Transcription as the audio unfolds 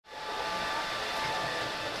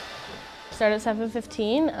start at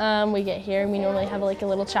 7:15. We get here and we normally have like a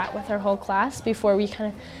little chat with our whole class before we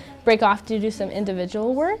kind of break off to do some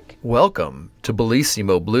individual work. Welcome to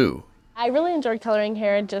Bellisimo Blu. I really enjoy coloring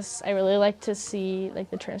hair. I really like to see like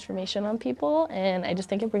the transformation on people, and I just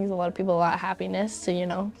think it brings a lot of people a lot of happiness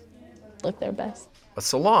to, look their best. A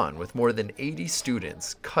salon with more than 80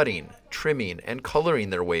 students cutting, trimming, and coloring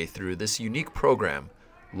their way through this unique program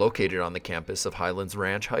located on the campus of Highlands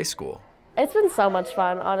Ranch High School. It's been so much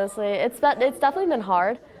fun, honestly. It's definitely been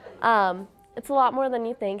hard. It's a lot more than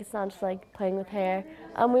you think. It's not just like playing with hair.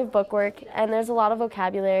 We have bookwork, and there's a lot of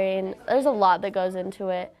vocabulary, and there's a lot that goes into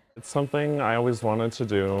it. It's something I always wanted to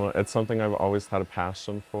do. It's something I've always had a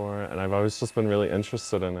passion for, and I've always just been really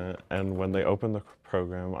interested in it. And when they opened the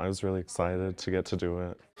program, I was really excited to get to do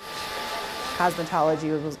it.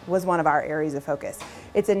 Cosmetology was one of our areas of focus.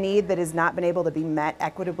 It's a need that has not been able to be met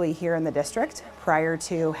equitably here in the district prior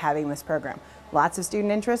to having this program. Lots of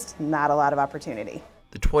student interest, not a lot of opportunity.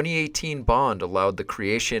 The 2018 bond allowed the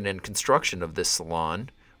creation and construction of this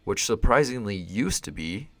salon, which surprisingly used to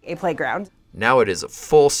be a playground. Now it is a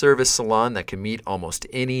full-service salon that can meet almost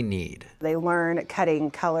any need. They learn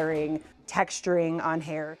cutting, coloring, texturing on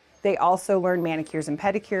hair. They also learn manicures and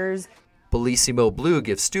pedicures. Bellisimo Blu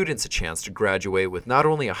gives students a chance to graduate with not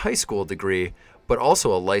only a high school degree, but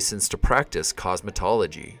also a license to practice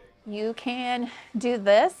cosmetology. You can do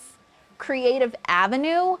this creative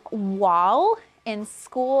avenue while in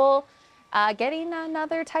school getting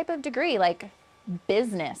another type of degree like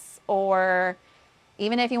business, or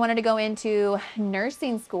even if you wanted to go into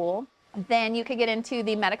nursing school, then you could get into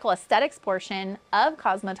the medical aesthetics portion of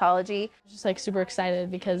cosmetology. Just like super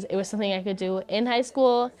excited because it was something I could do in high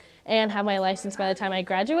school and have my license by the time I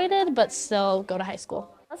graduated, but still go to high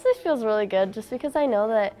school. Honestly, it feels really good just because I know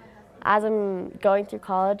that as I'm going through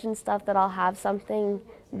college and stuff that I'll have something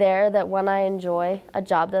there that when I enjoy, a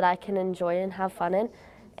job that I can enjoy and have fun in,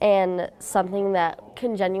 and something that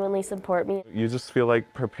can genuinely support me. You just feel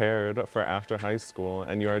like prepared for after high school,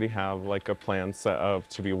 and you already have like a plan set up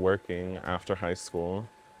to be working after high school.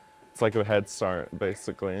 It's like a head start,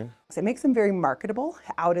 basically. It makes them very marketable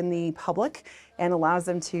out in the public and allows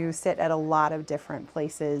them to sit at a lot of different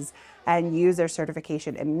places and use their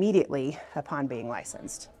certification immediately upon being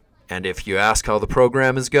licensed. And if you ask how the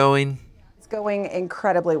program is going, going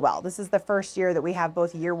incredibly well. This is the first year that we have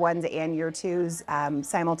both year ones and year twos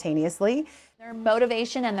simultaneously. Their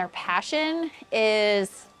motivation and their passion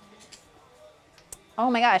is,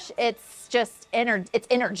 oh my gosh, it's just it's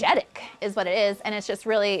energetic is what it is, and it's just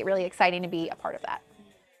really, really exciting to be a part of that.